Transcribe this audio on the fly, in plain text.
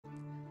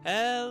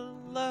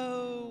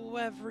Hello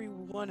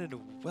everyone and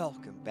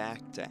welcome back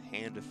to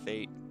Hand of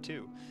Fate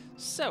 2.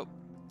 So,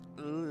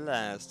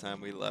 last time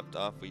we left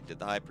off we did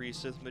the High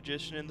Priestess,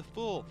 Magician, and the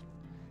Fool.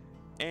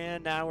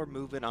 And now we're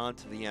moving on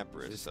to the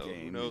Empress, This so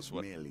game who knows is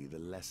what... merely the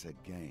lesser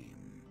game.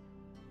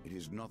 It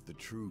is not the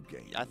true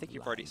game. I think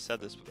you've already said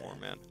this before,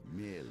 man.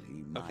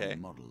 Merely my Okay.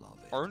 model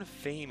of it. Earn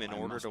fame in I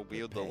order must to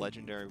wield the prepare you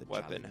legendary for the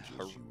weapon, challenges you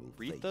will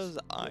Haritha's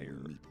face when you Ire.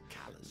 meet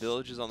callous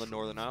Villages on the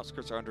northern trolls.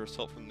 outskirts are under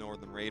assault from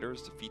northern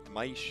raiders. Defeat the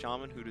mighty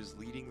shaman who is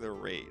leading their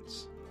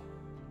raids.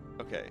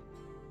 Okay.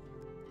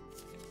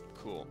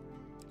 Cool.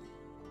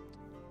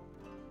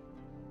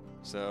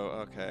 So,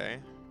 okay.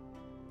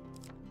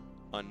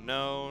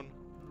 Unknown,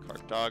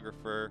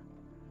 cartographer,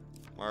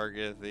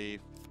 market thief,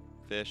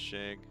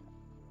 fishing,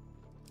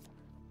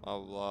 blah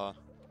blah.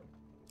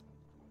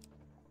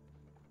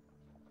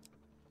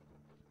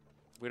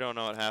 We don't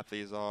know what half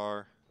these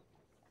are.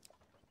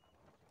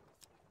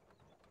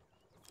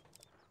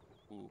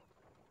 Ooh.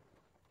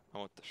 I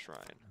want the shrine.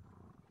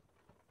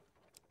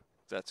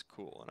 That's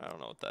cool, and I don't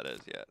know what that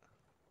is yet.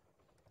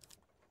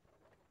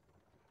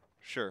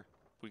 Sure,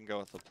 we can go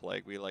with the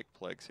plague. We like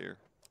plagues here.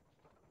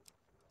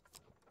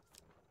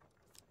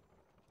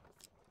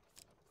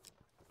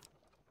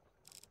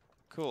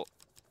 Cool.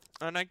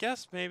 And I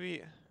guess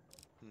maybe...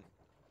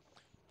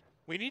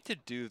 we need to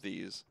do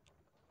these.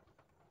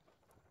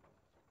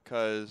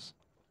 Because...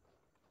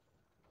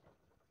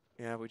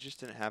 yeah, we just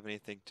didn't have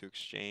anything to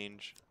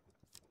exchange.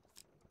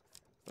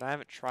 But I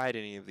haven't tried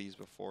any of these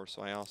before,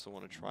 so I also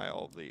want to try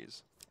all of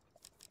these.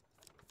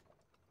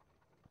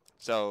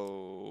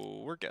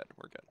 So, we're good,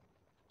 we're good.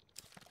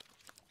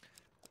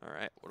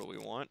 Alright, what do we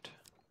want?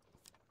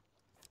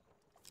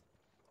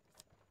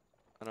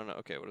 I don't know,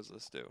 okay, what does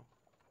this do?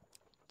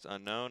 It's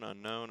unknown,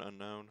 unknown,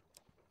 unknown.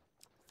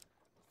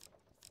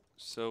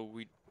 So,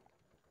 we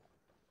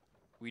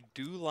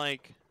do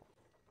like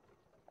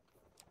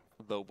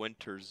the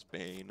Winter's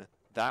Bane.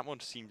 That one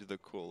seemed the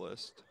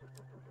coolest.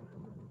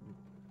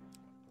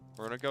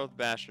 We're gonna go with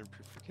Bastion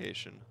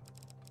Purification.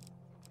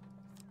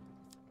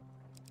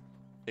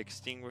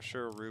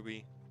 Extinguisher,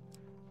 Ruby.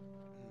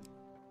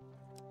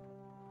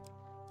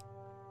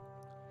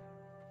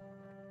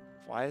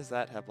 Why does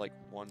that have like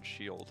one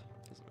shield?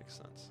 Doesn't make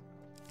sense.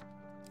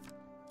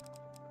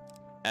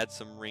 Add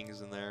some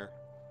rings in there.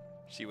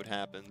 See what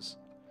happens.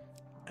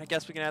 I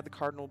guess we can add the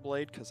Cardinal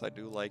Blade because I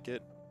do like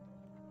it.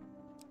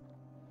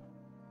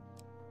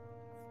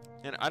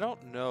 And I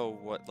don't know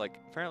what, like,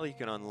 apparently you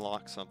can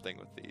unlock something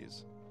with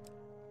these.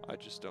 I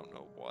just don't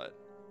know what.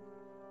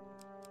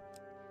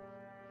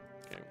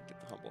 Okay, we can get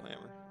the Humble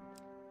Hammer.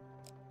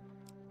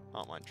 I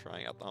don't mind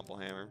trying out the Humble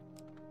Hammer.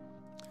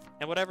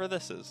 And whatever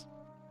this is.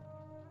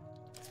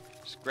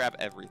 Just grab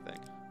everything.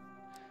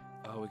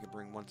 Oh, we can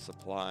bring one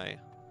supply.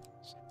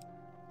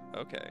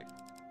 Okay.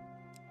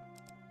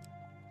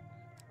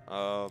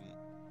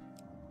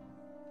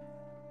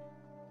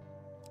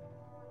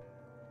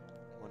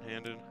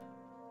 One-handed.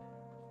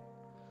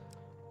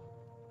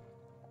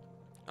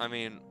 I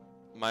mean,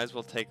 might as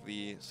well take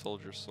the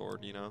soldier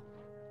sword, you know?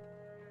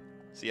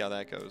 See how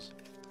that goes.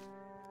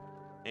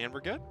 And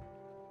we're good.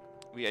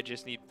 We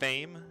just need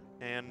fame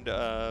and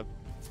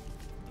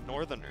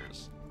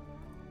northerners.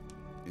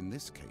 In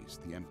this case,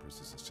 the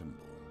Empress is a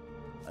symbol.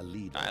 A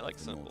leader I like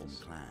of the northern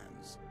symbols.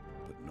 clans,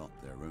 but not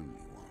their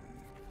only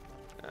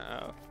one.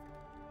 Oh.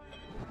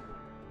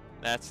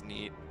 That's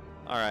neat.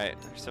 Alright,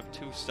 there's some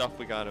two stuff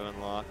we gotta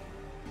unlock.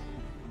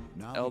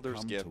 Now Elder's we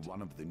come Gift. to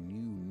one of the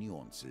new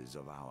nuances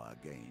of our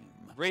game.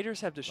 Raiders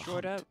have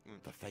destroyed the out.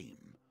 hunt for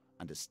fame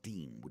and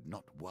esteem would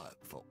not work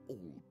for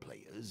all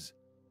players,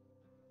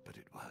 but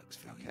it works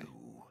for you.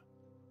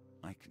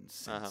 I can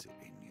sense it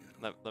in you.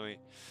 Let me.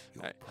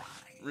 Your Alright.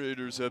 pride.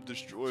 Raiders have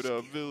destroyed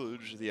our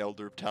village, the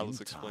Elder of Talus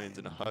explains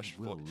in a hushed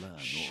voice.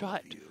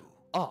 Shut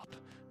up!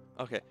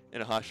 Okay,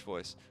 in a hushed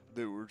voice.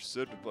 They were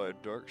sent by a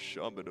dark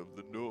shaman of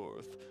the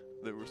north.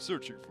 They were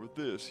searching for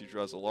this. He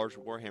draws a large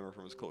warhammer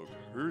from his cloak.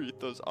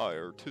 Haritha's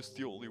Ire, 'tis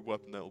the only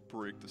weapon that will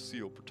break the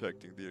seal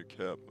protecting the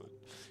encampment.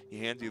 He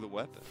hands you the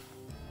weapon.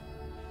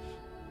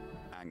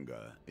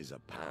 Anger is a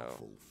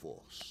powerful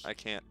force. I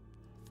can't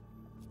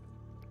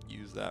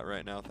use that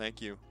right now,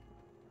 thank you.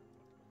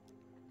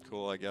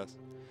 Cool, I guess.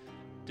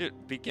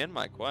 Dude, begin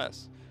my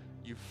quest.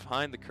 You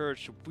find the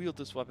courage to wield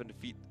this weapon to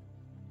defeat...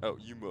 oh,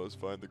 you must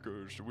find the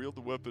courage to wield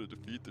the weapon to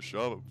defeat the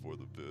shaman before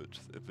the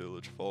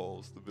village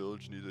falls. The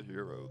village needs a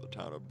hero. The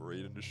town of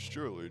Braden is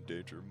surely in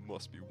danger,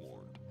 must be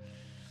warned.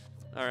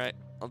 Alright,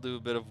 I'll do a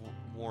bit of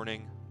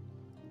warning.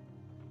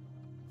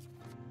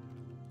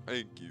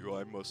 Thank you,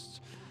 I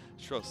must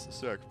trust the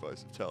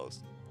sacrifice of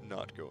Talus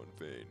not go in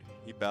vain.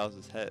 He bows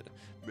his head.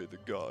 May the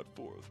gods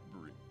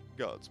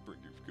bring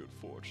you good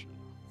fortune.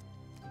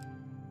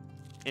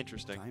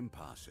 Interesting. Time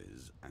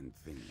passes and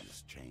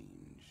things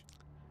change.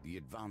 The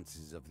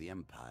advances of the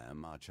Empire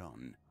march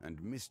on,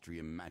 and mystery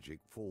and magic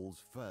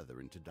falls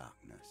further into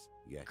darkness.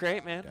 Yet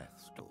Great, man. death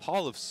A stalks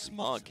pall of the streets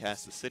smog of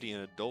casts the city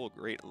in a dull,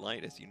 great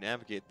light as you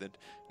navigate the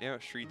narrow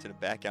streets and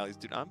back alleys.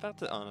 Dude, I'm about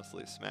to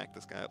honestly smack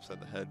this guy upside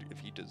the head if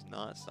he does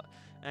not stop.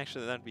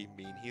 Actually, that'd be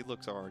mean. He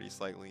looks already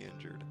slightly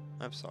injured.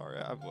 I'm sorry,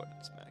 I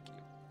wouldn't smack you.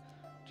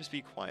 Just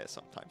be quiet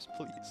sometimes,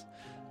 please.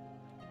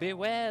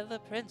 Beware the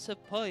Prince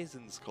of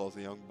Poisons, calls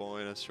the young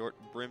boy in a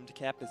short-brimmed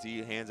cap as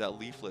he hands out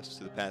leaflets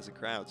to the passing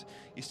crowds.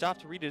 You stop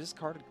to read a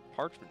discarded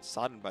parchment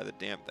sodden by the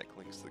damp that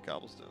clings to the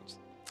cobblestones.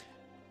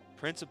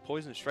 Prince of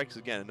Poison strikes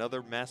again,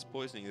 another mass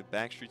poisoning in the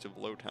back streets of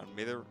Lowtown.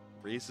 Mather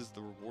raises the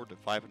reward to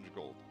 500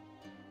 gold.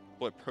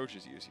 Boy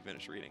approaches you as you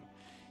finish reading.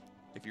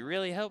 If you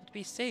really hope to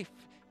be safe,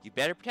 you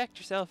better protect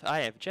yourself.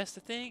 I have just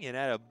the thing and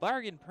at a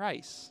bargain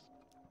price.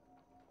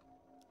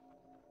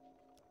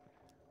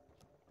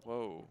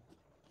 Whoa.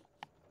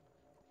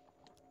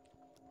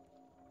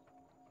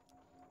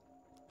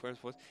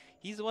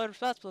 He's the one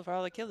responsible for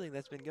all the killing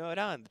that's been going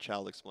on, the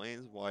child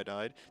explains,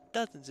 wide-eyed.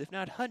 Dozens, if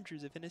not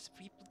hundreds of innocent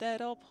people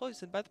dead, all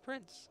poisoned by the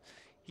prince.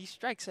 He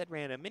strikes at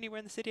random, anywhere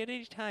in the city at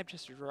any time,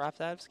 just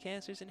drops out of his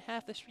canisters and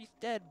half the street's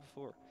dead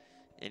before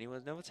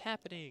anyone knows what's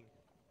happening.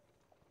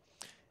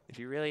 If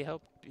you really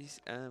hope he's,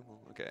 ask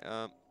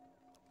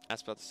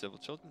about the civil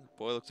children. The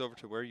boy looks over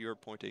to where you're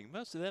pointing.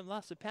 Most of them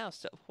lost their pals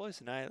to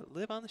poison. I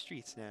live on the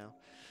streets now.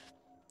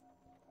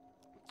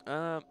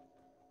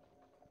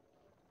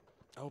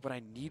 Oh, but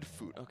I need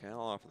food. Okay, I'll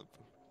offer them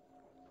food.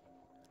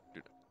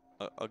 Dude,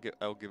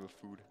 I'll give a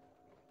food.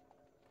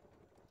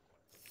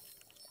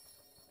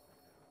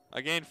 I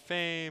gained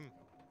fame.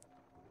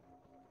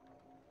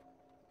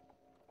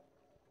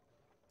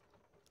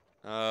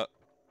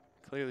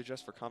 Clearly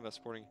just for combat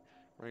sporting.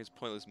 Running is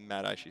pointless,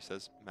 Mad-Eye, she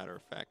says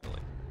matter-of-factly.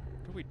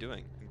 What are we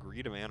doing? In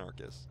greed of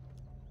anarchists.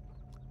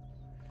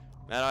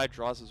 Mad-Eye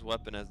draws his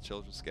weapon as the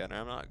children scatter.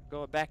 I'm not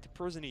going back to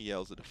prison, he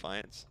yells in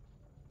defiance.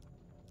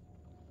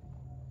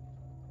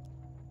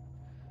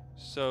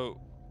 So,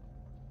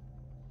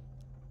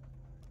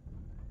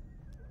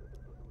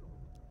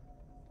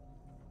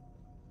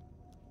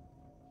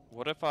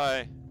 what am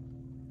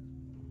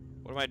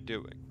I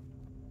doing?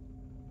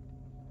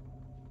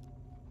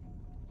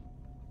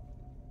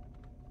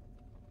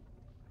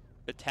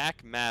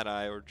 Attack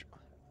Mad-Eye or...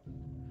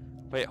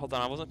 Wait, hold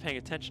on, I wasn't paying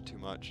attention too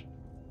much.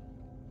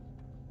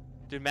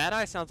 Dude,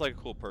 Mad-Eye sounds like a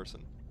cool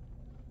person.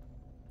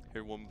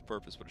 Here, woman with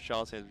purpose, but a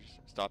child's hands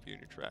will stop you in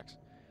your tracks.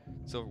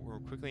 So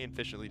quickly and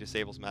efficiently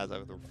disables Mad-Eye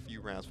with a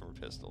few rounds from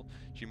her pistol.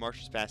 She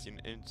marches past you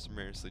and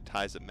unceremoniously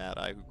ties up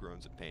Mad-Eye, who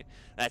groans in pain.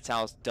 That's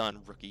how it's done,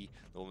 rookie,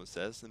 the woman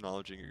says,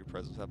 acknowledging your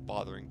presence without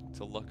bothering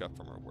to look up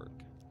from her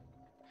work.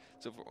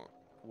 So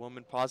the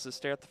woman pauses to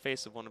stare at the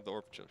face of one of the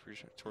orphan children,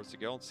 reaches towards the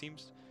girl, and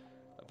seems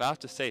about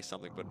to say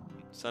something, but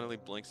suddenly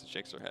blinks and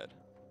shakes her head.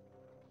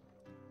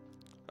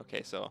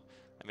 Okay, so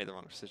I made the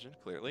wrong decision,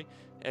 clearly.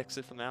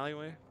 Exit from the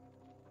alleyway,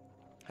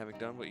 having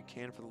done what you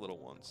can for the little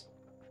ones.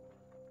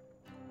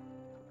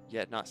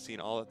 Yet not seen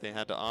all that they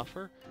had to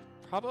offer?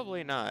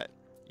 Probably not.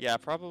 Yeah,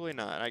 probably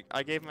not.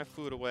 I gave my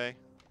food away.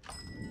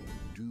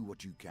 Do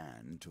what you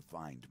can to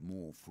find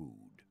more food.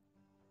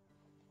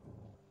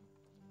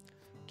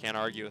 Can't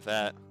argue with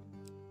that.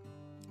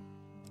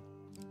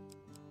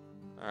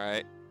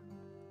 Alright.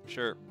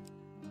 Sure.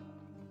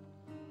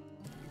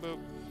 Boop.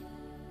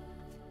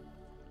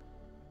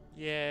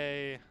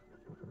 Yay.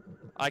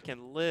 I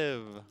can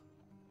live.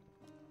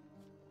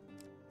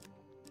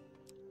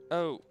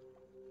 Oh.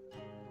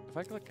 If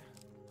I click...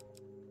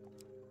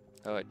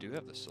 Oh, I do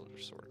have the soldier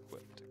sword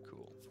equipped.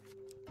 Cool.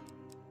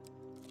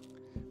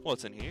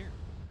 What's in here?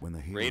 When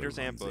the hero Raiders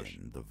runs ambush.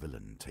 in, the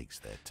villain takes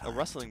their time A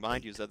rustling to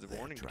behind you bait says the their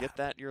warning to trap. get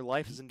that your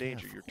life is Be in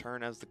danger. Your careful,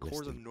 turn as the lest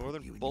cores they of put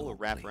northern you in bull your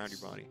wrap around your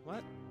place. body.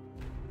 What?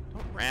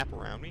 Don't wrap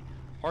around me.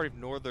 Party of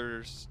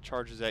northerners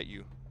charges at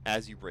you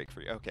as you break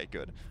free. Okay,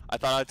 good. I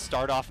thought I'd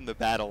start off in the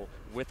battle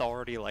with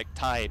already like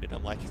tied, and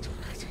I'm like,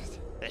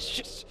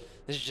 this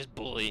is just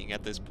bullying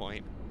at this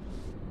point.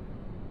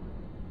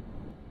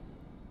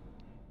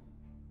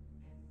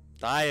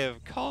 I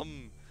have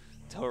come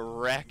to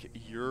wreck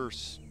your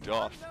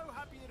stuff. I'm no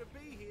happier to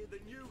be here than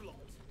you lot.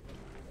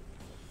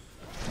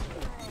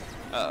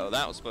 Uh-oh,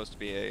 that was supposed to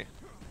be a...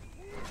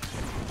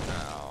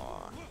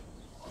 Oh.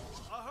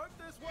 I hope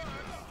this works.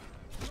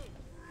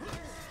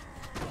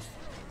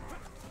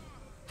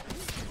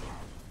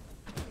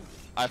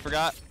 I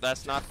forgot,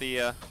 that's not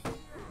the,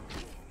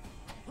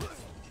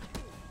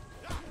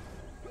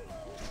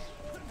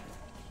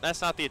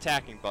 That's not the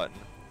attacking button.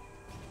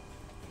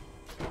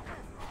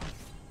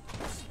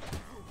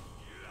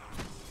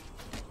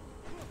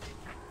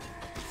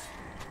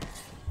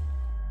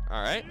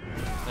 Alright,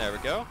 there we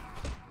go.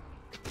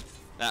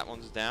 That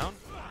one's down.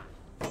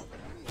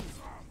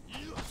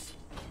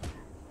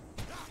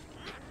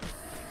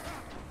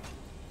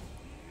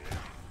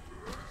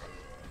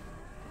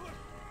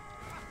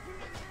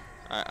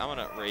 Alright, I'm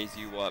gonna raise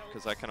you up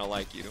because I kinda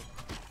like you.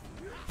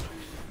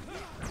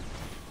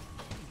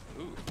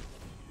 Ooh.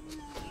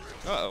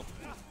 Uh-oh.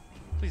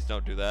 Please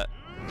don't do that.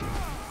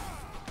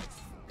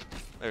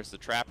 There's the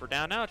trapper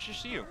down. Now it's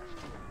just you.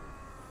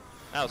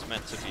 That was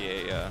meant to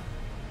be a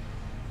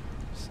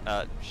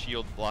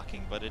shield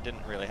blocking, but it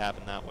didn't really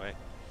happen that way.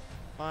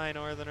 Fine,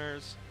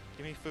 Northerners.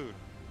 Give me food.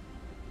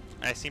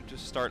 I seem to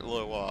start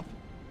low off.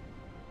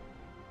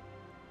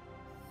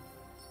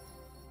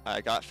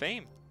 I got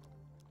fame.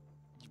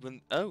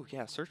 Oh,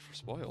 yeah, search for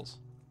spoils.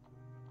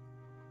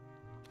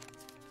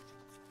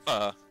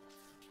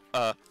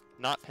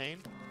 Not pain.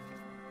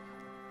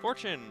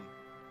 Fortune.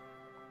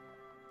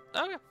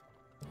 Okay.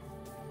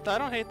 I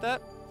don't hate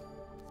that.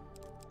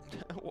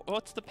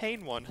 What's the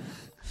pain one?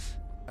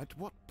 At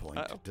what point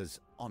does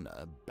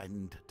honor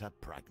bend to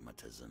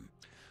pragmatism?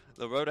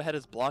 The road ahead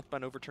is blocked by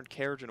an overturned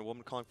carriage and a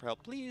woman calling for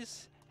help.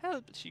 Please,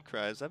 help, she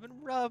cries. I've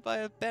been robbed by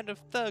a band of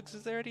thugs.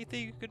 Is there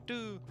anything you could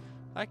do?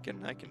 I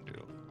can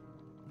do.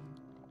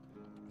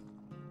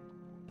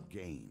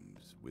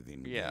 Games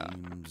within Yeah.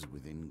 games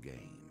within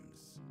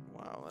games.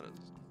 Wow, that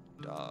is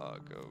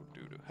doggo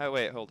doo-doo. Hey,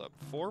 wait, hold up.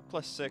 4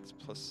 plus 6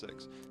 plus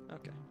 6.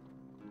 Okay.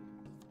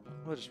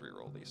 We'll just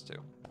re-roll these two.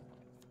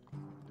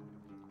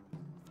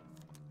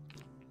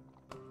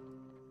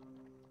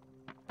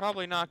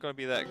 Probably not going to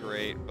be that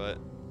great, but...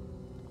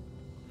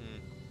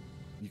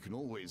 You can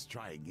always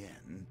try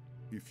again,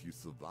 if you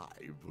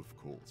survive, of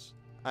course.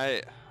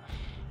 I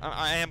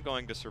am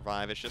going to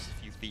survive. It's just a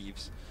few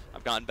thieves.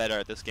 I've gotten better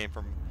at this game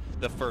from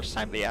the first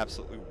time they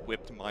absolutely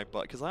whipped my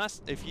butt.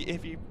 Because if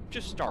you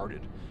just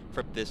started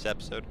from this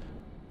episode,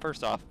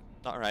 first off,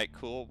 all right,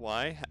 cool.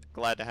 Why?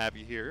 Glad to have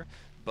you here.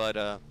 But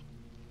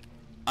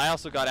I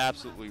also got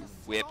absolutely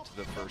whipped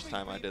the first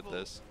time I did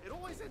this. It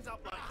always ends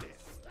up like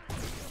this.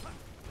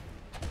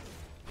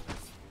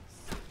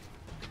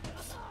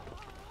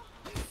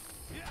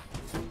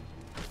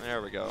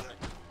 There we go.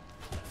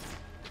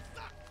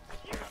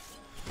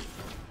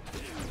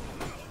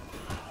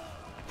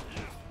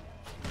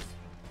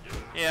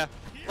 Yeah,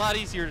 a lot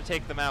easier to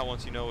take them out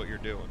once you know what you're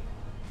doing.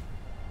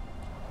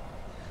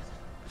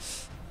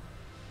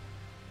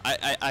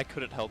 I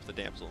couldn't help the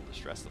damsel in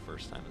distress the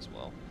first time as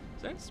well.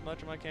 Is that a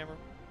smudge on my camera?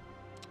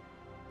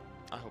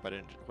 I hope I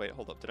didn't. Wait,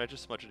 hold up. Did I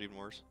just smudge it even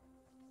worse?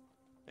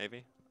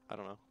 Maybe? I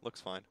don't know.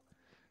 Looks fine.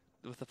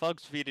 With the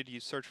thugs defeated,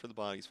 you search for the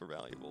bodies for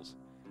valuables.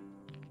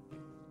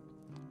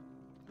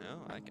 No,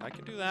 I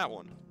can do that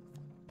one.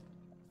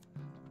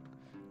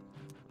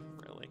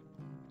 Really?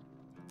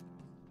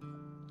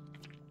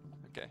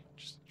 Okay,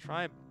 just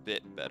try a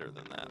bit better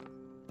than that.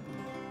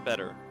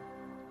 Better.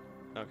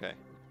 Okay.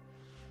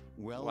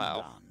 Well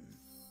Wow. done.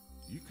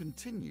 You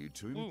continue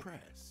to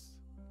impress.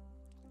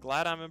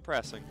 Glad I'm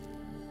impressing.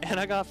 And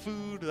I got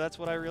food. That's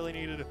what I really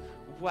needed.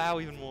 Wow,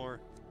 even more.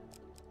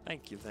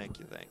 Thank you, thank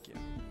you, thank you.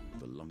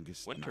 The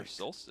longest Winter night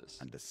solstice.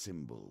 and a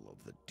symbol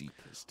of the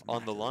deepest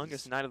On the matters.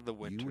 longest night of the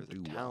winter, you would the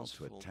do well to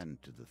townsfolk...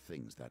 attend to the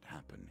things that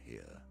happen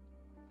here.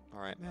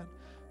 Alright, man.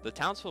 The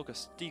townsfolk of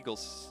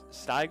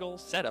Stiegel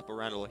set up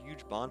around a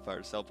huge bonfire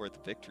to celebrate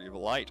the victory of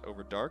light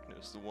over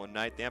darkness. The one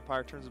night, the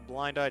Empire turns a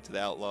blind eye to the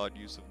outlawed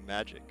use of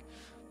magic.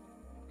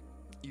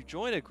 You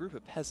join a group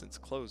of peasants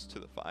close to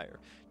the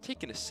fire.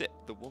 Taking a sip,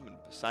 the woman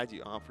beside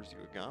you offers you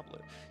a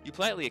goblet. You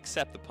politely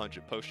accept the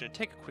pungent potion and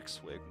take a quick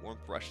swig.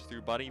 Warmth rushes through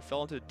your body. You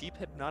fell into a deep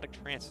hypnotic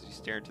trance as you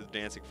stare into the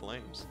dancing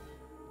flames.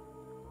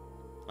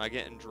 Am I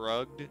getting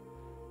drugged?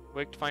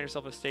 Wake to find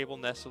yourself in a stable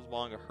nestled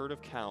along a herd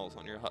of cows.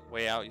 On your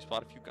way out, you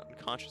spot a few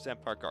unconscious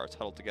Empire guards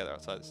huddled together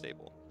outside the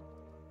stable.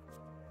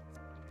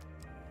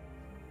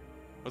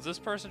 Was this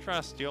person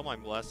trying to steal my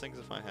blessings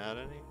if I had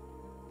any?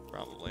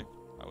 Probably.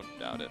 I wouldn't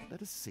doubt it.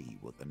 Let us see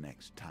what the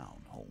next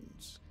town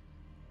holds.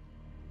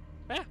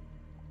 Yeah.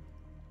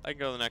 I can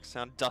go to the next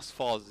town. Dusk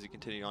falls as you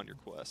continue on your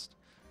quest.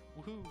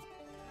 Woohoo.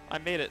 I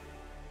made it.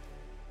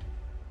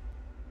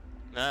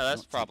 Nah,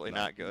 that's probably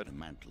not good. The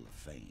mantle of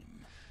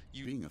fame.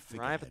 You Being a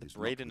arrive at figurehead the is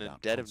parade not in the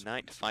without dead of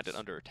night to find it consequences.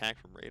 under attack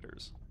from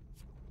raiders.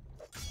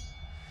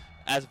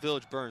 As the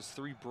village burns,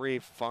 3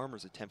 brave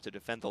farmers attempt to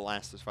defend the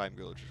last surviving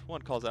villagers.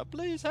 One calls out,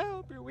 "Please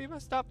help! We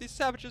must stop these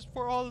savages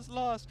before all is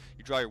lost."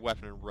 You draw your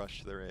weapon and rush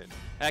to their aid.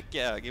 Heck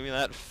yeah, give me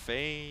that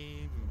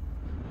fame,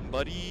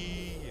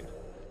 buddy.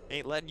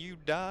 Ain't letting you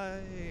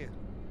die.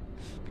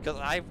 Because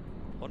I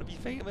want to be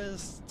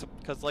famous.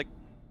 Because, like,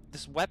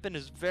 this weapon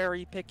is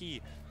very picky.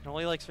 It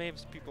only likes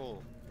famous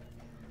people.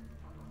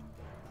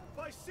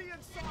 By sea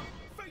and sun,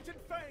 fate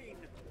and fame.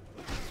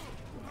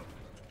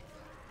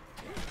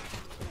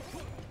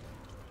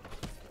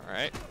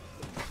 Alright.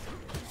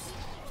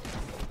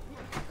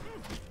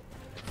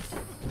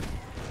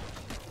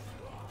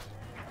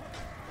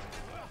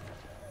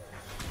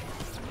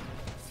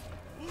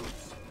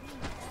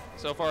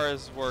 So far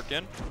it's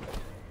working.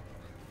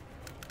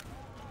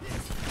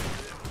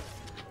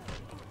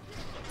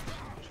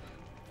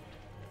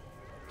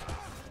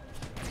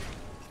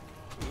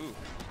 Ooh.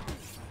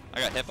 I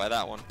got hit by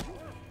that one.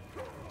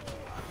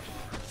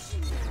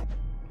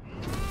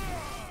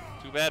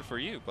 Too bad for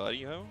you,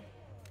 buddy, ho.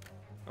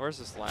 Where's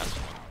this last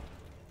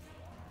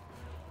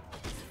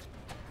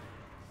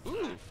one?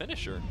 Ooh,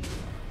 finisher.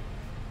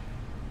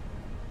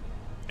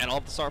 And all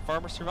the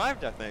farmers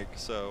survived, I think,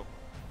 so.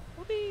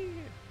 Whoopee!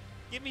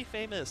 Get me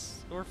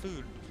famous or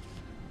food.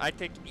 I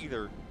take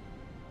either.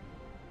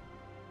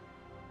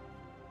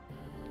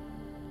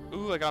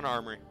 Ooh, I got an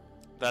armory.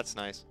 That's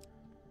nice.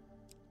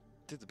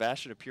 Dude, the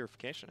Bastion of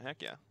Purification.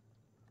 Heck yeah.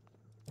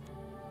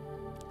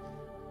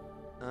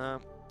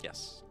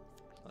 Yes.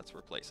 Let's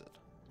replace it.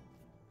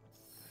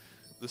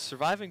 The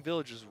surviving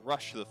villagers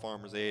rush to the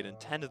farmer's aid and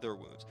tend to their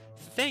wounds.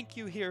 "Thank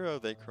you, hero,"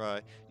 they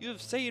cry. "You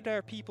have saved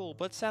our people,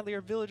 but sadly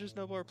our village is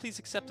no more. Please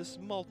accept a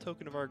small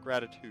token of our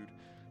gratitude."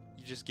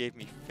 You just gave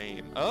me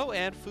fame. Oh,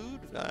 and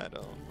food? I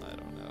don't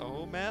know.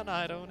 Oh man,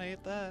 I don't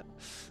hate that.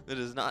 It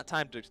is not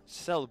time to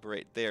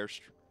celebrate. They are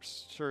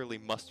surely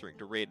mustering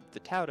to raid the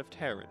town of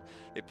Terran.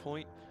 They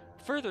point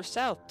further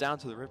south down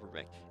to the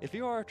riverbank. If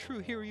you are a true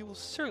hero, you will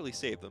certainly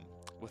save them.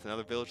 With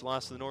another village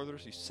lost to the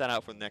Northerners, you set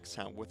out for the next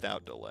town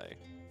without delay.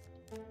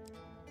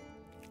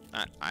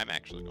 I'm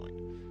actually going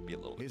to be a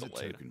little bit delayed.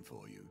 Here's a token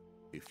for you,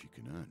 if you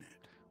can earn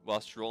it.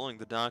 While strolling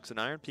the docks in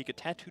Iron Peak, a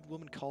tattooed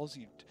woman calls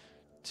you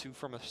to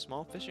from a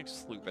small fishing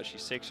sloop. As she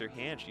shakes her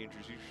hand, she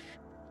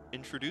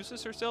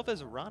introduces herself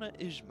as Rana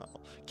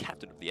Ismail,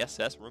 captain of the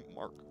SS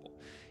Remarkable.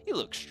 You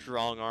look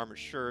strong-armed and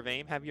sure of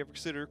aim. Have you ever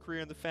considered a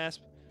career in the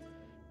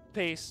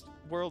fast-paced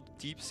world of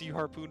deep-sea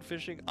harpoon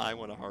fishing? I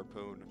want a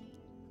harpoon.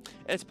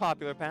 It's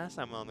popular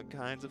pastime among the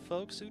kinds of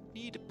folks who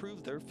need to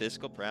prove their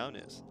physical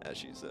prowess, as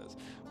she says,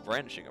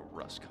 brandishing a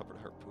rust-covered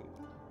harpoon.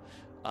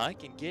 I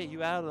can get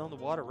you out on the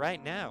water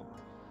right now.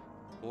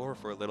 Or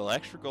for a little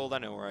extra gold, I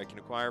know where I can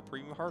acquire a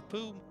premium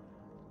harpoon.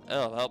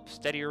 It'll help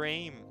steady your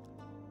aim.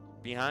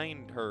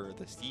 Behind her,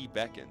 the sea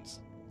beckons.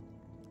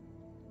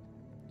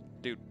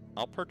 Dude,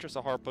 I'll purchase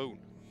a harpoon.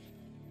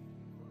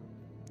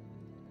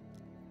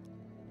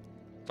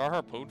 Start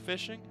harpoon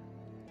fishing?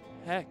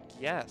 Heck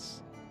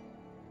yes.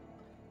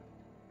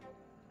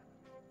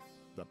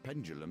 The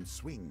pendulum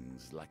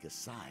swings like a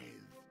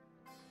scythe,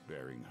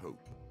 bearing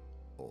hope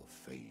or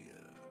failure.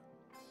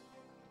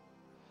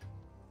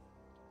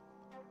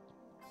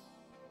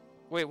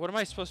 Wait, what am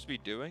I supposed to be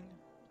doing?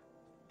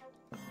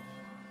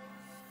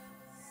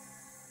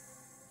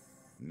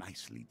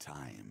 Nicely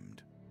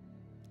timed.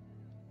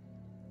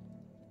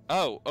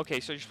 Oh,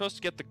 okay, so you're supposed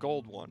to get the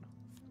gold one.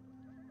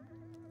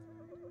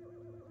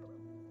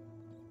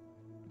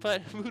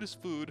 But food is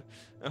food.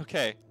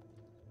 Okay.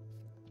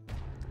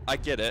 I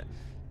get it.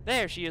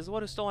 There she is, the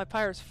one who stole my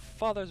pirate's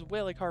father's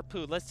whaling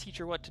harpoon. Let's teach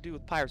her what to do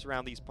with pirates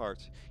around these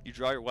parts. You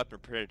draw your weapon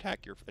and prepare to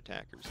attack your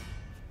attackers.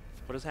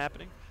 What is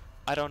happening?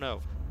 I don't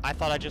know. I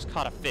thought I just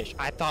caught a fish.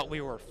 I thought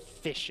we were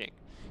fishing.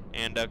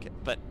 And okay,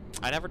 but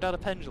I never done a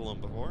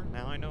pendulum before.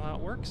 Now I know how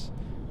it works.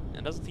 And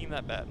it doesn't seem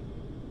that bad.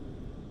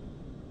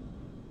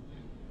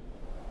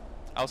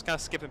 I was kind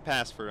of skipping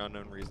past for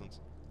unknown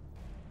reasons.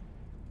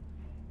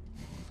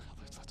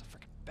 That's a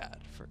freaking bad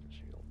freaking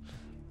shield.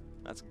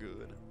 That's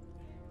good.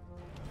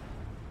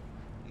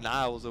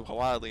 Niles, a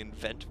wildly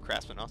inventive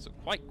craftsman, also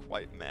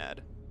quite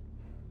mad.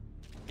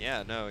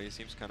 Yeah, no, he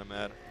seems kind of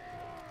mad.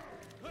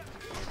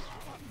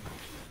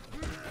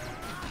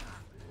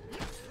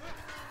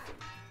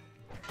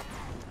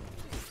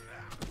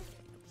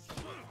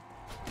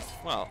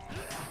 Well,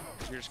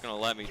 if you're just gonna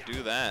let me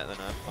do that, then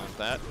I'm fine with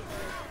that.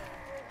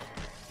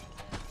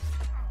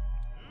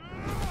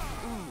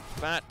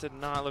 Ooh, that did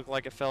not look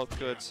like it felt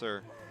good,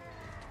 sir.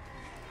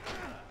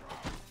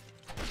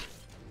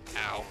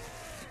 Ow.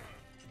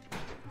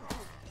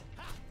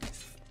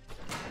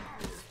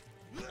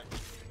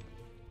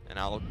 And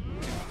I'll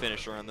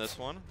finish her on this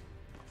one.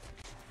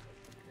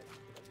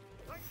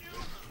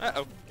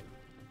 Uh-oh.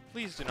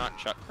 Please do not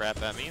chuck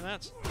crap at me.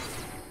 That's...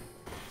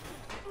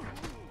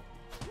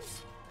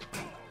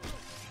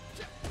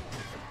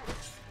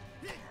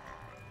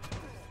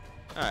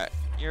 Alright,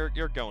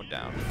 you're going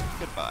down.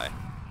 Goodbye.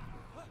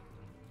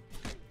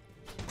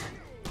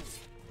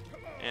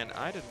 And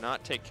I did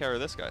not take care of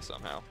this guy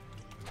somehow.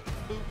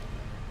 Boop.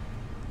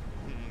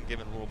 Give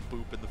it a little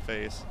boop in the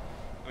face.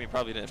 I mean,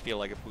 probably didn't feel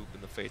like a boop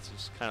in the face. It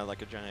was kind of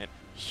like a giant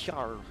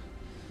yar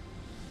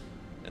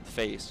in the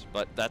face,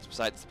 but that's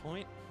besides the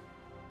point.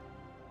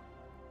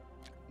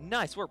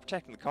 Nice work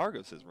protecting the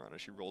cargo, says Rana.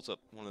 She rolls up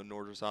one of the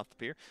Norders off the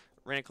pier.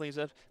 Rana cleans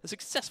up a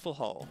successful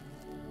haul.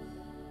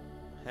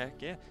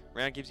 Heck yeah.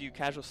 Rana gives you a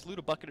casual salute,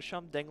 a bucket of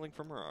chum dangling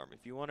from her arm.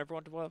 If you want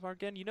everyone to walk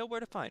again, you know where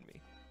to find me.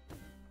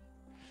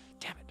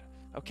 Damn it.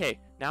 Okay,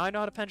 now I know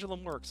how the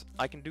pendulum works.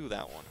 I can do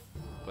that one.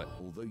 But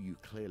although you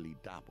clearly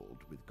dabbled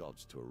with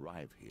gods to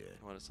arrive here,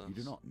 what is this? You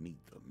do not need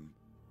them.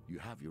 You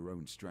have your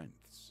own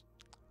strengths.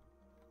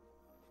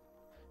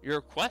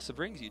 Your quest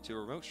brings you to a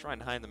remote shrine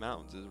high in the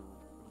mountains. It is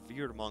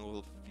revered among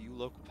a few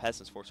local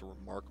peasants for its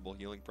remarkable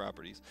healing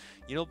properties.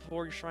 You know,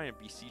 before your shrine and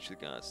beseech the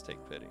gods, take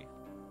pity.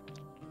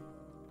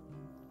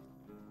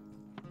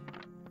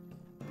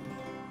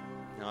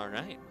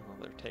 Alright, well,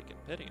 they're taking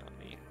pity on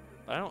me.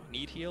 But I don't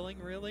need healing,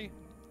 really?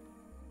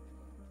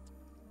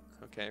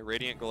 Okay,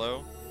 radiant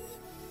glow.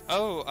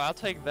 Oh, I'll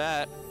take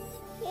that.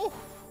 Woo!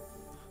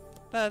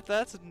 That's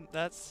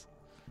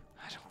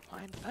I don't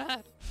mind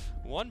that.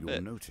 One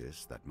bit. You'll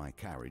notice that my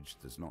carriage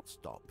does not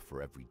stop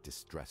for every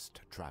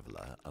distressed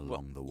traveler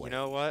along the way. You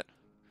know what?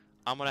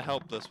 I'm gonna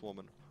help this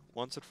woman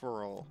once and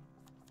for all.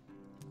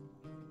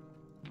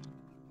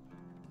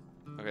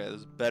 Okay,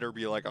 this better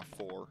be like a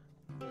 4.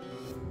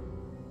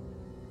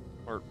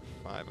 Or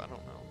 5, I don't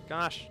know.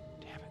 Gosh,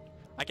 damn it.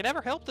 I can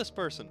never help this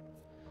person.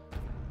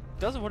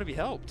 Doesn't want to be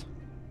helped.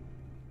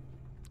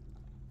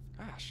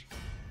 Gosh.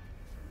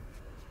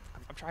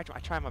 I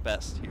try my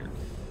best here.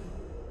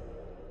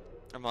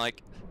 I'm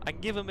like, I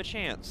can give him a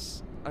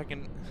chance. I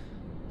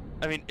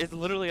mean, it's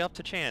literally up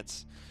to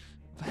chance.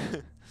 Now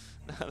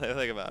that I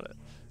think about it.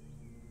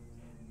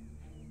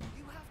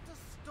 You have to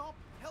stop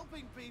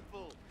helping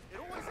people. It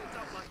always ends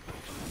up like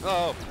this.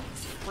 Oh,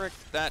 frick,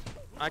 that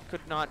I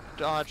could not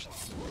dodge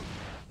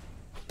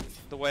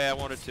the way I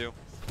wanted to.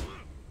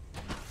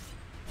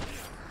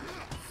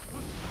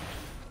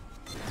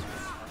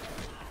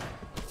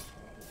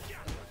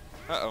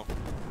 Uh-oh.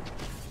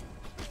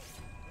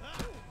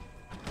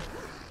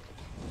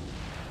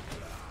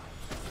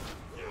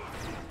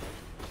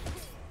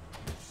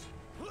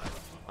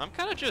 I'm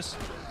kind of just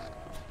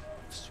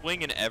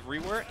swinging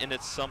everywhere, and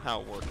it's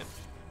somehow working.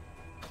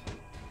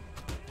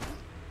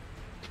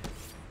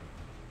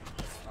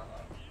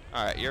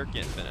 Alright, you're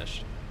getting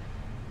finished.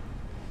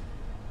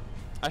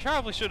 I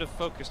probably should have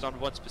focused on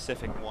one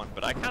specific one,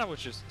 but I kind of was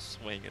just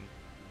swinging.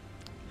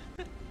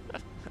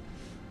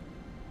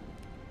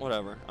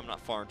 Whatever, I'm not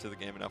far into the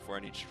game enough where I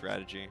need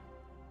strategy.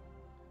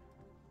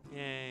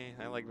 Yay,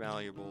 I like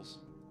valuables.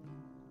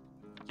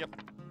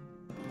 Yep.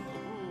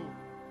 Ooh.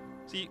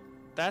 See,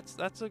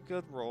 that's a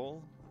good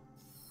roll.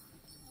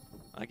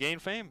 I gain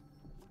fame.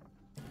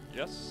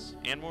 Yes,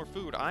 and more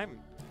food. I'm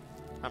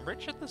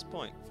rich at this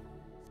point.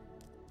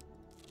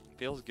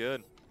 Feels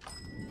good.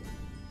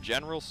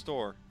 General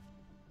store.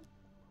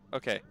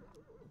 Okay.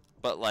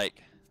 But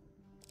like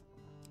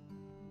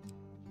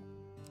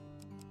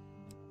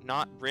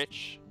not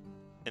rich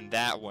in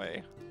that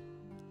way.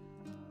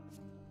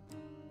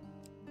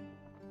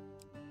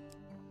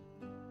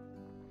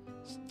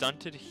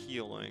 Stunted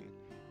healing.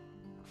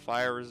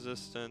 Fire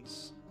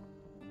resistance.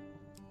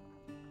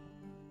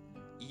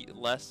 Eat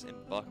less in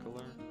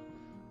buckler.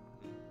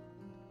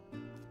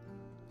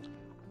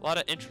 A lot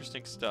of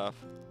interesting stuff.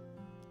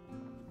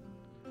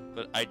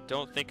 But I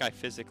don't think I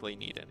physically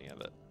need any of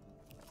it.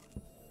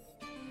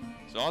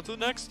 So on to the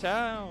next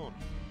town!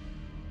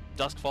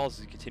 Dusk falls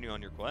as you continue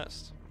on your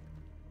quest.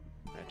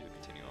 I do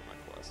continue on my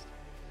quest.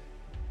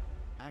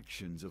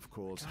 Actions, of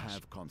course, Gosh.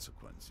 have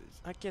consequences.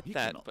 I get You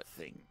that, cannot but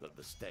think that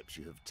the steps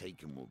you have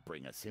taken will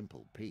bring a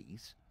simple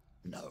peace.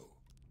 No.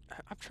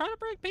 I'm trying to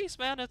break peace,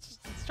 man. It's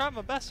trying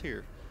my best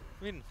here.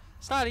 I mean,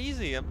 it's not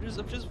easy. I'm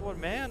just one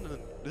man,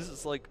 and this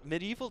is like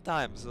medieval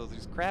times, so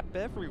there's crap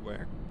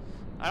everywhere.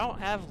 I don't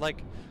have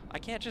like, I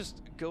can't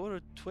just go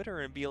to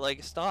Twitter and be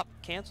like, stop,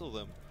 cancel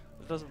them.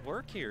 It doesn't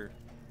work here.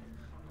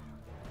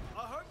 I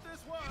hope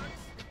this works.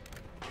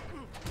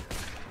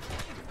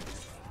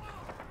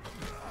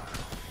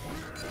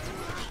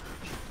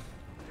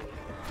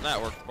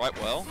 That worked quite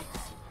well.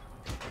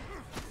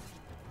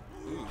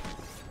 Ooh.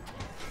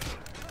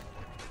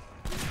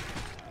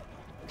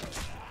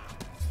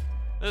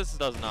 This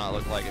does not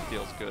look like it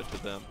feels good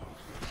to them.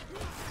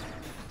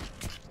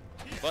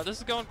 But this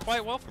is going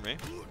quite well for me.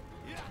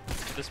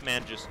 This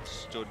man just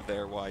stood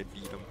there while I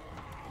beat him.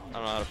 I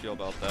don't know how to feel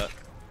about that.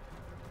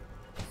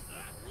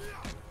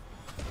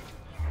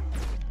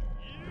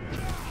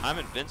 I'm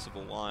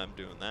invincible while I'm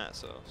doing that,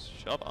 so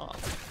shut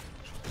off.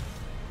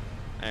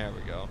 There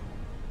we go.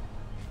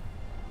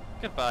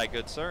 Goodbye,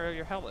 good sir.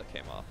 Your helmet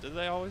came off. Did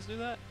they always do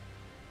that?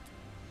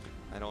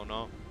 I don't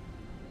know.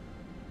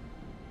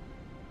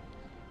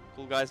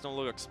 Cool guys don't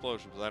look at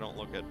explosions. I don't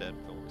look at dead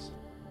folks.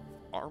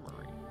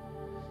 Armory.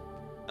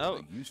 Oh.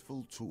 A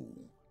useful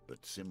tool,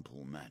 but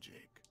simple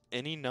magic.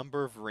 Any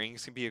number of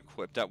rings can be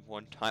equipped at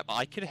one time.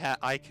 I could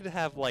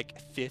have like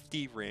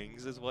 50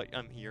 rings is what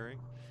I'm hearing.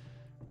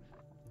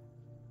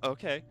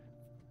 Okay.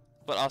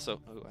 But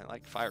also, oh, I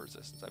like fire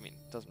resistance. I mean,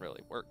 it doesn't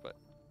really work, but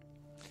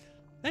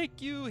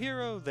thank you,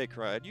 hero, they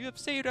cried. You have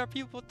saved our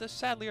people, but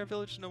sadly our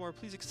village is no more.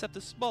 Please accept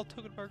this small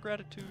token of our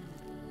gratitude.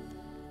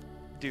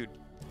 Dude,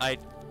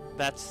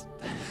 that's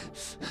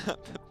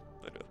 37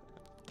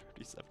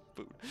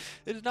 food.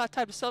 It is not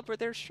time to celebrate.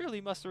 There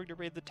surely mustering to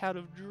raid the town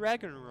of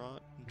Danganronun.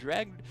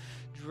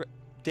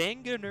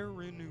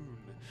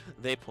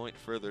 They point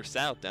further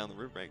south down the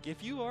riverbank.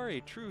 If you are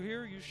a true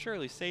hero, you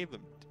surely save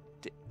them.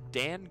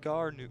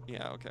 Danganronun.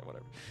 Yeah, okay,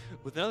 whatever.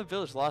 With another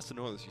village lost to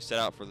north, you set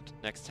out for the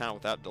next town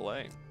without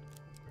delay.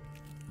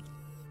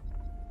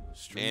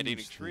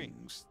 Man-eating tree.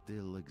 Things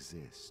still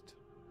exist.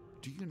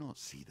 Do you not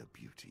see the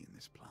beauty in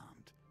this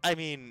plant? I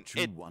mean,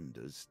 True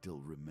wonders still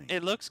remain.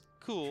 it looks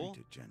cool.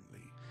 Treat it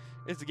gently.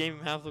 It's the game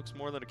half looks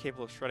more than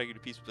capable of shredding it to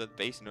pieces, but at the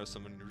base you know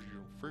some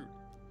unusual fruit.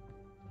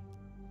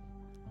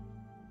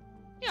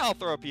 Yeah, I'll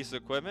throw a piece of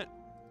equipment.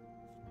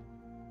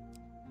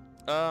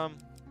 Never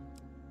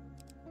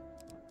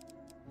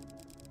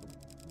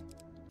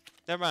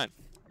mind.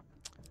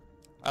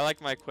 I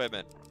like my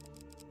equipment.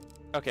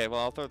 Okay,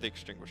 well, I'll throw the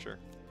extinguisher.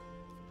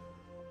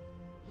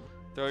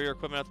 Throw your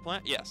equipment at the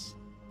plant? Yes.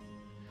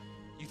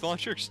 You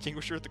launch your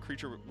extinguisher at the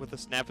creature with a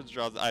snap of the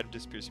jaws. The item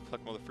disappears. You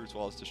collect one of the fruits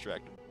while it's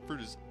distracted.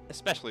 Fruit is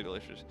especially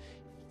delicious.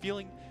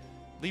 Feeling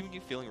leaving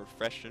you feeling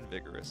refreshed and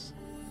vigorous.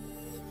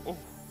 Oh.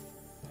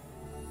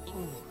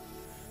 Ooh.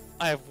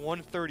 I have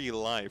 130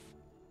 life.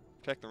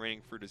 Protect the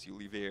remaining fruit as you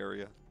leave the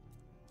area.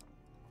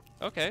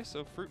 Okay,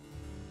 so fruit.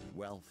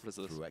 Wealth What is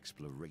this? through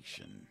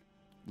exploration.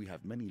 We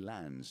have many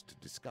lands to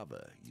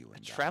discover, you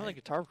and A traveling I.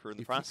 guitar crew in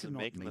the If we process of cannot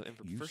making the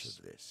make use first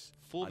of this,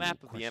 full I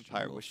map will of the question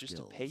Empire your wishes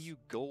to pay skills. you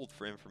gold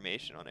for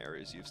information on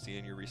areas you've seen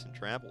in your recent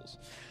travels.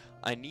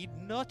 I need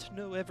not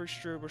know every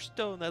shrub or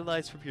stone that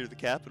lies from here to the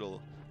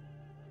capital.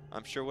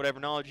 I'm sure whatever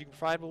knowledge you can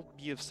provide will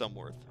be of some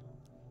worth.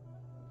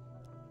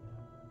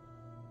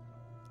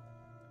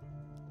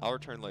 I'll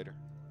return later.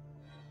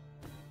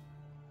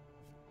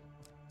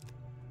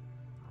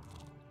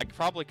 I could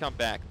probably come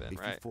back then, If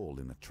right? you fall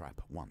in a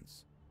trap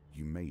once,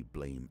 you may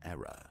blame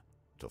error.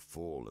 To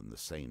fall in the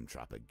same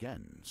trap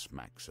again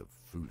smacks of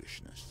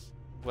foolishness.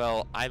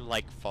 Well, I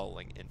like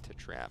falling into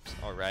traps,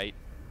 alright?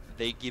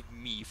 They give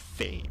me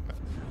fame.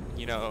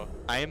 You know,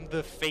 I am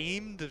the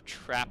famed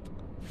trap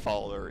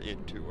faller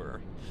into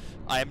her.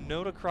 I am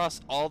known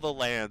across all the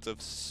lands of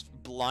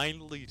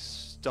blindly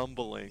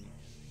stumbling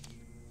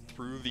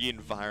through the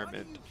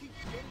environment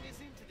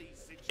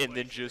and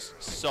then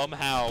just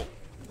somehow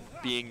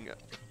being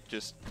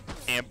just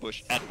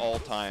ambushed at all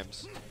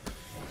times.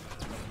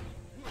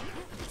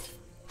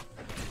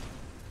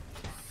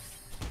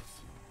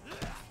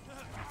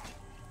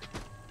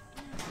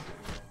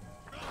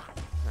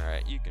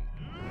 Alright, you can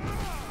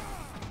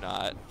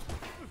not.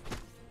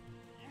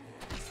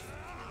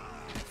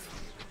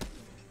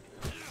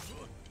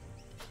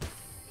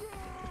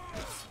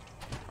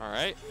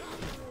 Alright.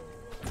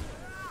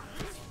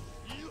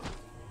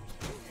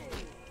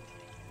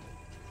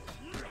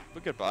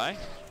 But goodbye.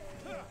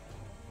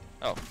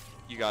 Oh,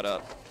 you got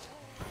up.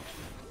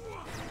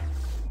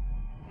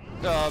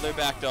 Oh, they're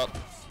backed up.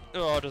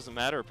 Oh, it doesn't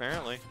matter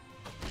apparently.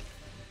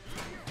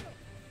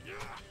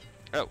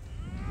 Oh,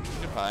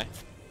 goodbye.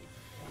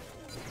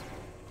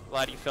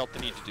 Glad you felt the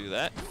need to do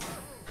that.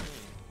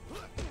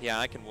 Yeah,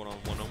 I can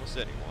one-on-one almost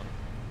anyone.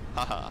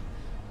 Haha,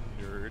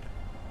 nerd.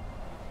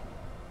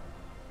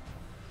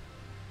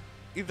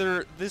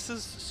 Either this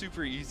is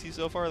super easy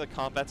so far, the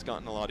combat's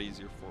gotten a lot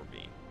easier for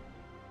me.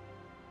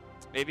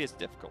 Maybe it's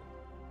difficult.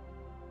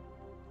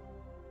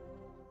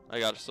 I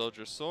got a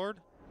soldier's sword.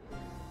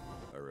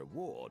 A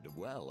reward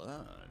well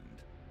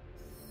earned.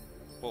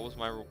 What was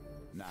my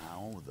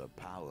Now the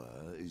power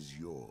is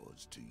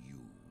yours to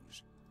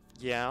use.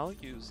 Yeah, I'll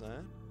use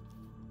that.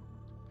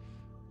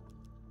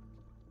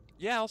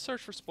 Yeah, I'll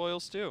search for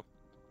spoils too.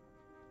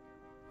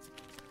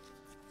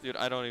 Dude,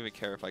 I don't even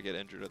care if I get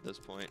injured at this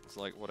point. It's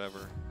like,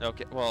 whatever.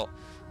 Okay, well,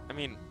 I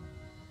mean...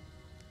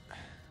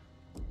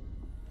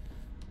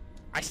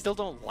 I still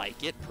don't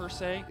like it, per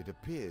se. It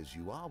appears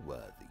you are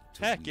worthy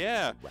to Heck wield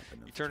yeah! the weapon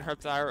of You turn choice.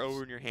 Hearthfire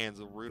over in your hands,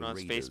 the rune The on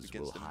his face raiders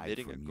begins will hide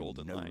emitting a from you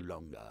golden no light.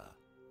 longer.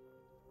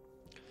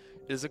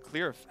 It isn't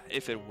clear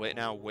if it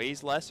now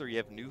weighs less or you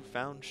have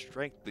newfound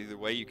strength. Either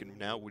way, you can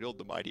now wield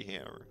the mighty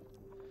hammer.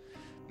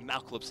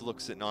 Malclips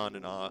looks in on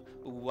in awe.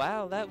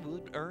 Wow, that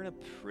would earn a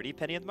pretty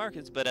penny at the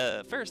markets, but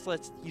first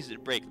let's use it to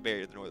break the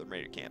barrier of the Northern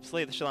Raider camp,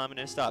 slay the Shaman,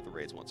 and stop the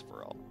raids once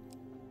for all.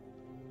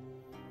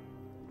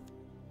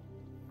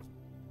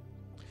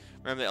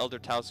 Remember the Elder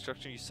Tau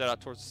instruction? You set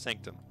out towards the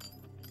Sanctum.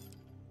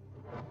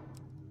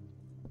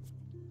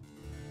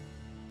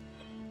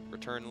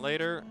 Return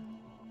later.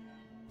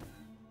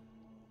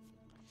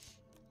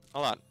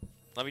 Hold on.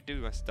 Let me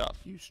do my stuff.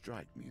 You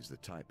strike me as the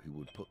type who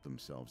would put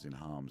themselves in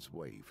harm's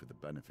way for the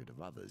benefit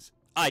of others.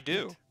 I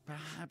do. But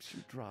perhaps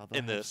you'd rather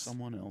In have this.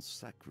 someone else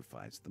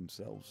sacrifice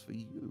themselves for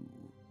you.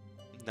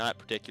 Not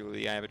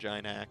particularly. I have a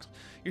giant axe.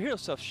 You hear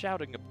yourself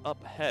shouting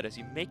up ahead as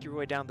you make your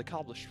way down the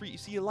cobbled street. You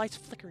see a lights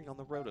flickering on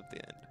the road at the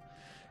end.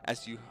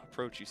 As you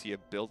approach, you see a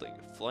building,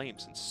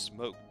 flames and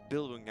smoke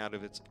billowing out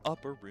of its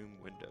upper room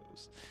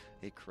windows.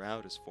 A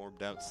crowd is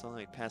formed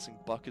outside, passing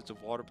buckets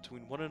of water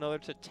between one another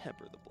to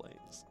temper the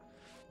blaze.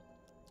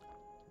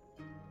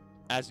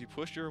 As you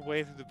push your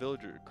way through the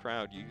villager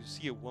crowd, you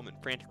see a woman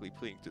frantically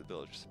pleading to the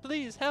villagers.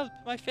 Please help!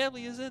 My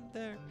family is in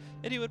there!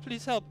 Anyone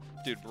please help!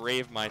 Dude,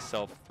 brave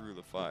myself through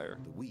the fire.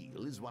 The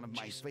wheel is one of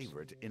my Jesus.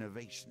 favorite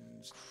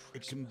innovations. It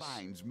Christmas.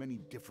 combines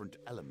many different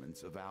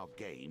elements of our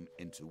game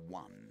into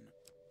one.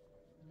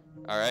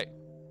 Alright.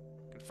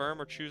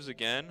 Confirm or choose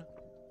again.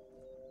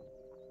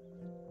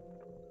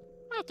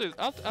 I'll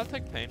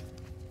take the pain.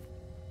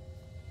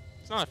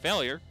 It's not a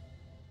failure.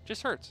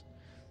 Just hurts.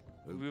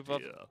 Oh Move up.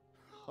 dear.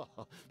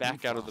 Back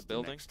Move out of the faster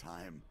building. Next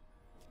time.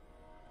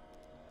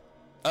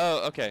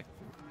 Oh, okay.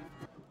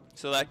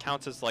 So that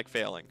counts as like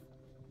failing.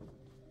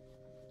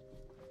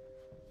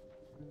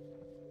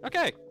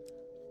 Okay.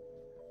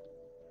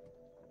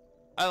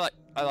 I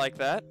like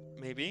that.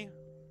 Maybe.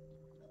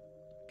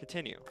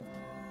 Continue.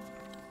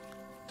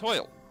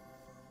 Toil.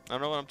 I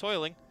don't know what I'm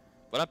toiling,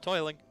 but I'm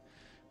toiling.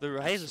 The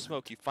haze of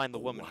smoke, you find the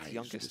woman, his Wise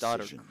youngest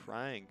daughter, decision.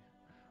 crying.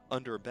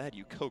 Under a bed,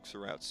 you coax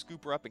her out,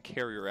 scoop her up, and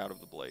carry her out of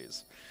the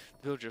blaze.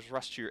 The villagers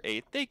rush to your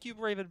aid. Thank you,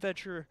 brave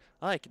adventurer.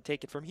 I can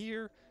take it from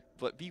here,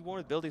 but be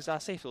warned, the building's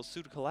not safe. It'll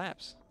soon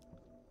collapse.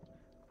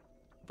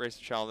 Brace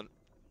the child and...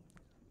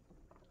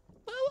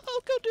 Well,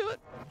 I'll go do it.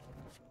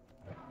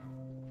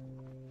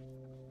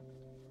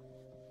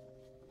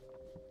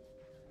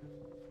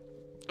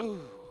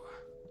 Ooh.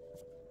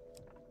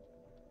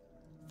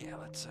 Yeah,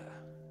 let's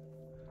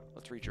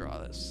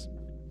redraw this.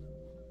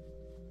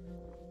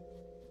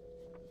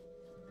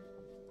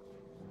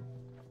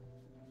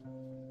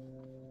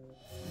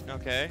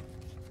 Okay.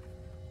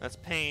 That's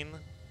pain.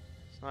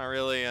 It's not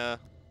really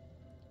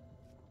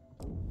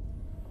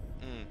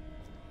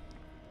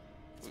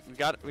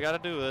we gotta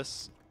do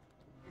this.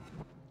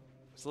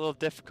 It's a little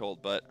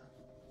difficult, but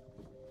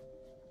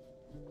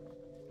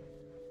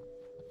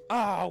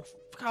oh,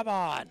 come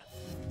on.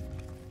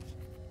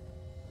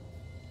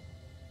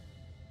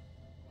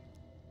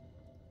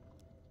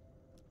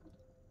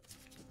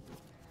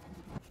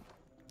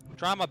 I'm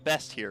trying my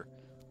best here.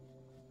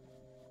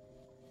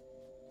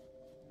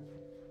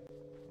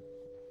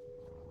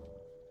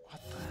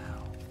 What the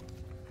hell?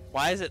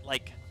 Why is it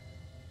like...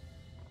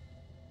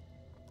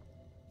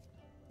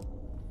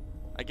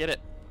 I get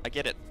it. I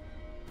get it.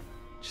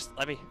 Just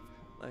let me...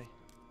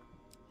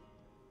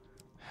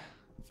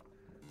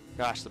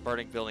 Gosh, the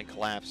burning building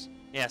collapsed.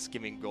 Yes,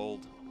 give me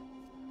gold.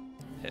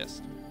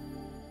 Pissed.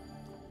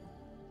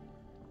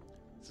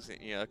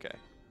 Yeah, okay.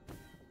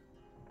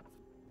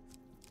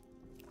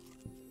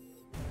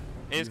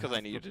 It is because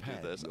I needed to do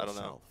this. I don't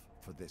know.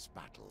 For this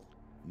battle,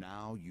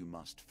 now you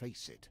must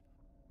face it,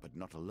 but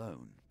not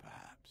alone,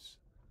 perhaps.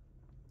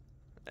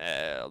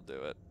 I'll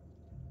do it.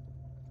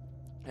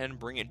 And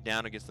bring it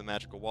down against the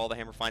magical wall. The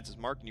hammer finds its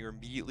mark, and you're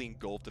immediately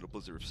engulfed in a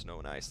blizzard of snow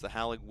and ice. The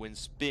howling winds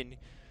spin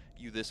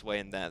you this way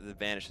and that. It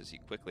vanishes you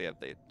quickly as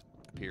they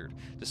appeared.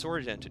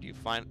 Disoriented, you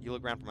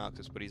look around for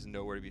Malchus, but he's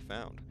nowhere to be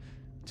found.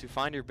 To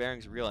find your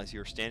bearings, you realize you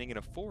are standing in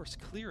a forest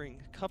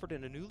clearing covered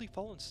in a newly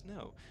fallen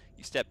snow.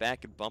 You step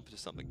back and bump into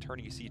something.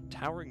 Turning, you see a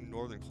towering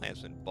northern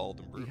clansman, bald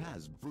and brutal. He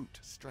has brute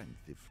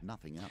strength, if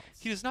nothing else.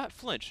 He does not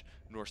flinch,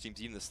 nor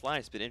seems even the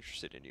slightest bit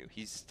interested in you.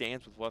 He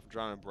stands with weapon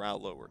drawn and brow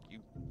lowered.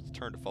 You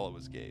turn to follow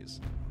his gaze.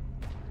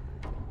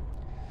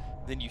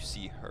 Then you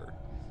see her,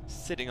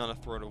 sitting on a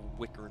throne of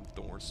wicker and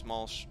thorns,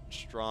 small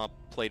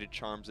straw-plated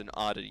charms and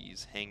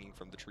oddities hanging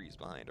from the trees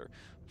behind her.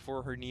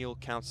 Before her kneel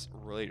counts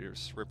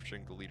raiders,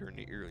 ripping the leader in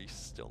the eerie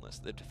stillness.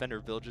 The defender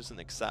of villages and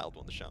the exiled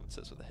one, the shaman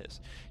says with a hiss.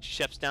 She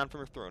steps down from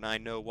her throne. I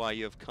know why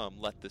you have come.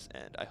 Let this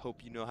end. I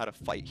hope you know how to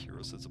fight,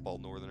 hero, says the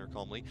bald northerner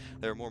calmly.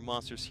 There are more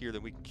monsters here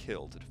than we can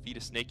kill. To defeat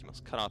a snake, you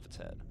must cut off its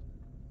head.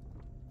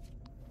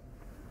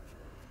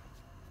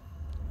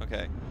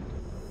 Okay.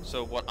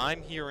 So what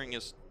I'm hearing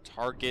is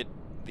target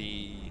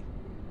the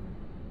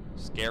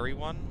scary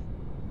one.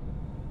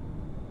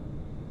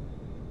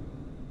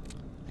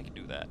 I can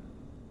do that.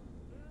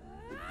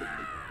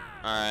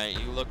 Alright,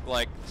 you look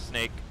like the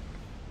snake.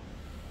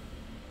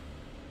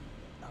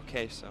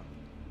 Okay, so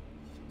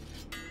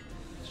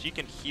she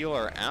can heal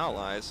our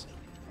allies.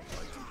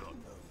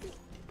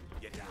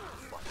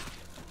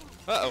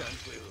 Uh-oh. Stand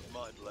clear of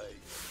my blade.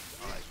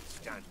 I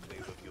stand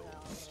clear of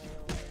yours.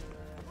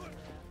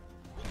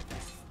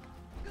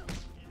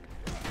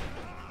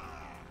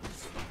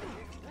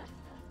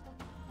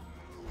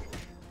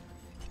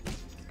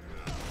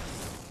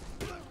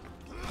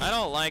 I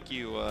don't like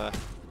you,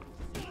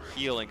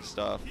 healing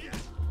stuff.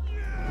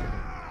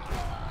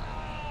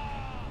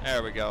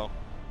 There we go.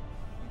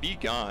 Be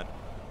gone.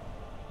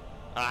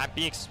 I'm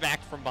being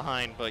smacked from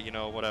behind, but you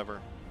know, whatever.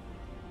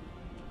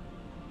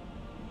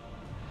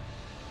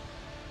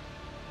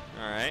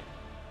 Alright.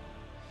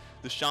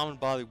 The shaman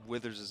body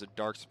withers as a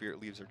dark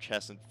spirit leaves her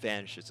chest and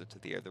vanishes into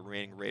the air. The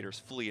remaining raiders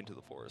flee into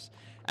the forest.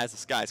 As the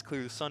sky is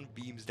clear, the sun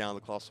beams down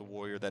the colossal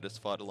warrior that has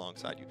fought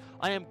alongside you.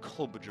 I am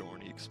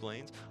Kolbjorn, he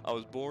explains. I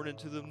was born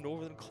into the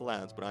northern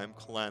clans, but I am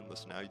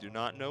clanless now. You do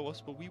not know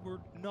us, but we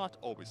were not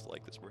always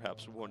like this.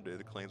 Perhaps one day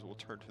the clans will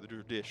return to the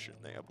tradition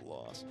they have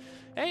lost.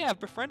 Hey, I've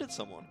befriended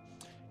someone.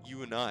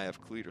 You and I have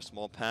cleared a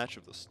small patch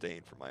of the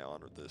stain for my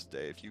honor this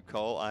day. If you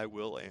call, I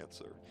will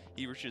answer.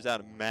 He reaches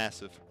out a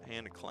massive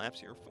hand and clamps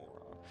your forearm.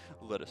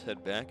 Let us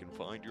head back and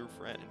find your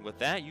friend. And with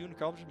that, you and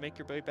Carl should make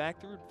your way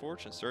back through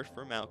Forge and search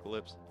for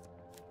Malcalypse.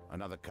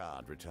 Another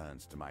card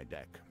returns to my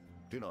deck.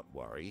 Do not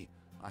worry.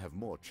 I have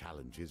more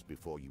challenges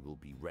before you will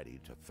be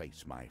ready to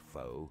face my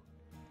foe.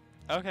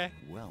 Okay.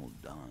 Well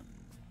done.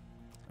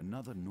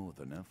 Another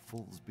northerner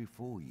falls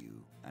before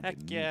you, and Heck a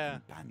new yeah.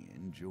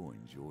 companion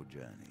joins your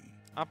journey.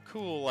 I'm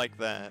cool like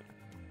that.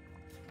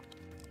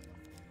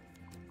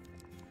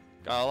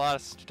 Got a lot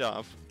of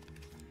stuff.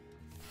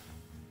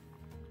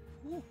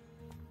 Ooh.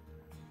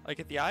 I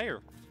get the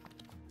ire.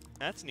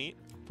 That's neat.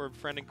 For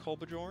befriending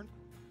Kolbjorn,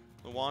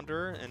 the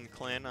Wanderer, and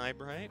Clan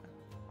Eyebright.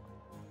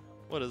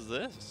 What is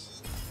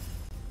this?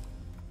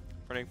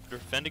 For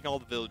defending all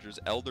the villagers,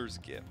 Elder's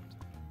Gift.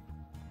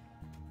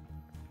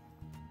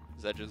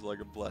 Is that just like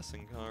a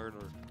blessing card,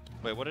 or...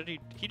 Wait, what did he...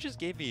 He just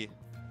gave me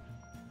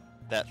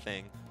that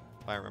thing,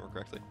 if I remember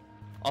correctly.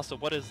 Also,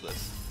 what is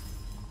this?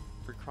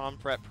 For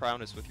combat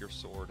prowess with your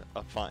sword,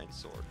 a fine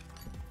sword.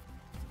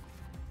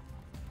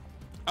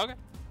 Okay.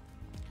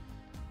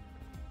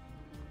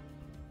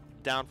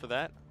 Down for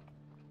that.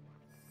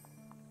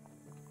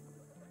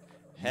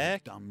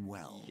 Heck, done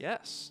well.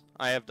 yes.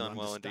 I have You done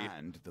well indeed.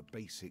 understand the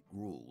basic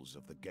rules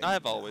of the game.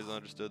 I've always now.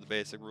 understood the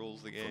basic rules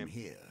of the From game.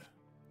 here,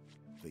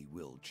 they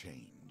will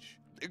change.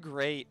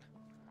 Great.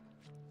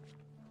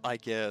 I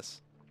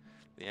guess.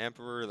 The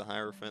Emperor, the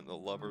Hierophant, the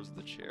Lovers,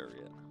 the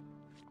Chariot.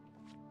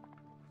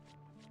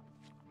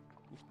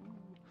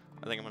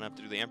 I think I'm gonna have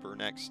to do the Emperor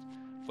next.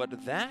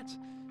 But that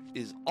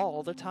is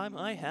all the time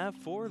I have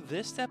for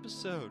this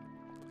episode.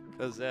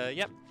 Because,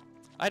 yep,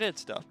 I did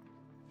stuff.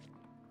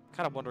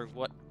 Kind of wondering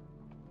what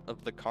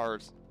of the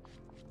cards.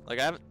 Like,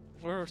 I haven't.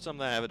 Where are some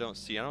that I don't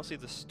see? I don't see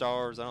the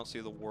stars. I don't see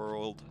the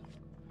world.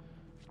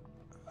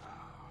 Oh,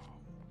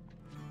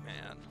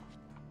 man.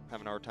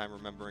 Having a hard time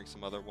remembering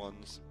some other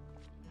ones.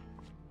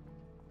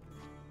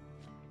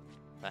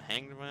 The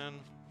Hanged Man?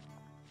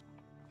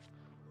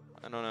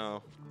 I don't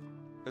know.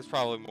 There's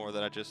probably more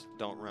that I just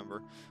don't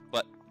remember.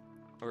 But,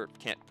 or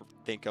can't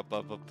think of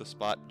the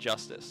spot.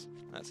 Justice.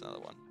 That's another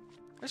one.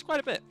 There's quite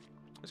a bit.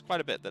 There's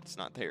quite a bit that's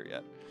not there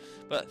yet.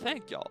 But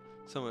thank y'all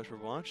so much for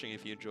watching.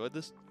 If you enjoyed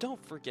this,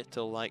 don't forget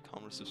to like,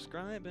 comment,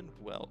 subscribe, and,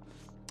 well,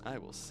 I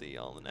will see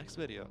y'all in the next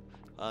video.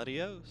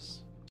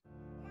 Adios.